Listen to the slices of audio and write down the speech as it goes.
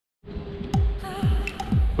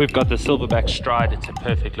We've got the Silverback Stride. It's a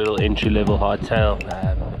perfect little entry-level hardtail.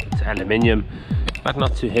 It's aluminium, but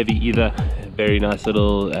not too heavy either. Very nice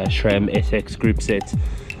little SRAM SX group set.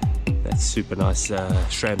 That's super nice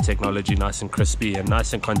SRAM technology, nice and crispy and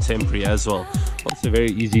nice and contemporary as well. Also very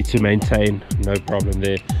easy to maintain, no problem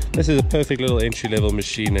there. This is a perfect little entry-level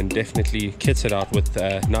machine and definitely kits it out with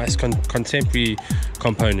nice contemporary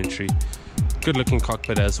componentry. Good looking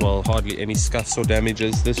cockpit as well, hardly any scuffs or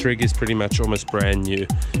damages. This rig is pretty much almost brand new.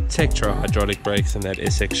 Tektro hydraulic brakes and that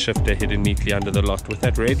SX shifter hidden neatly under the lot with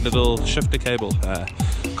that red little shifter cable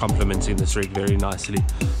complementing this rig very nicely.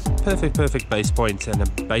 Perfect base point, and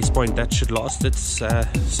a base point that should last its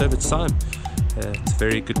serve its time. It's a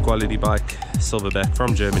very good quality bike, Silverback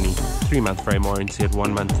from Germany, 3-month frame warranty at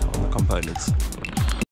 1 month on the components.